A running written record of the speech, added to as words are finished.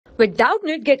With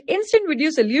Doubtnut, get instant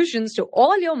video solutions to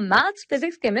all your maths,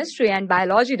 physics, chemistry, and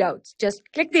biology doubts. Just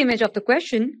click the image of the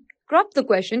question, crop the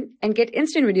question, and get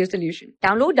instant video solution.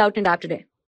 Download Doubtnut app today.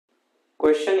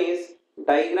 Question is,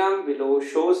 diagram below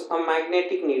shows a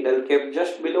magnetic needle kept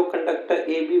just below conductor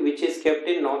AB which is kept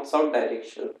in north-south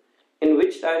direction. In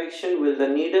which direction will the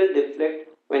needle deflect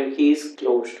when key is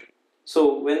closed?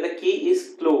 So when the key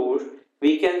is closed,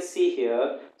 we can see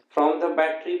here from the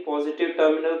battery positive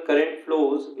terminal current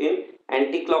flows in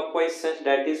anti-clockwise sense,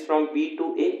 that is from B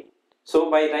to A. So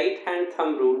by right hand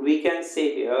thumb rule we can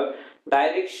say here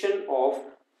direction of,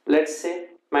 let's say,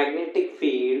 magnetic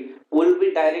field will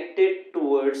be directed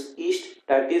towards east,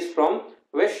 that is from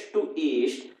west to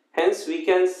east. Hence we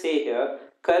can say here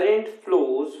current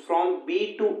flows from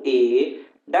B to A,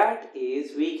 that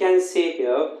is we can say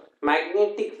here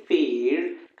magnetic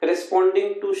field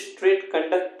corresponding to straight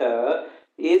conductor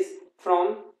is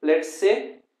from, let's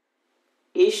say,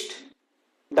 east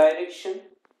direction,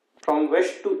 from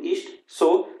west to east.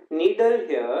 So needle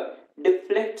here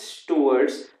deflects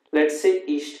towards, let's say,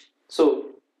 east. So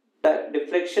the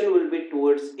deflection will be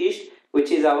towards east,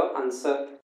 which is our answer.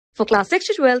 For class 6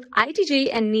 to 12, IIT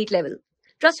JEE and NEET level.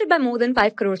 Trusted by more than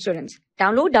 5 crore students.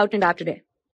 Download Doubtnut app today.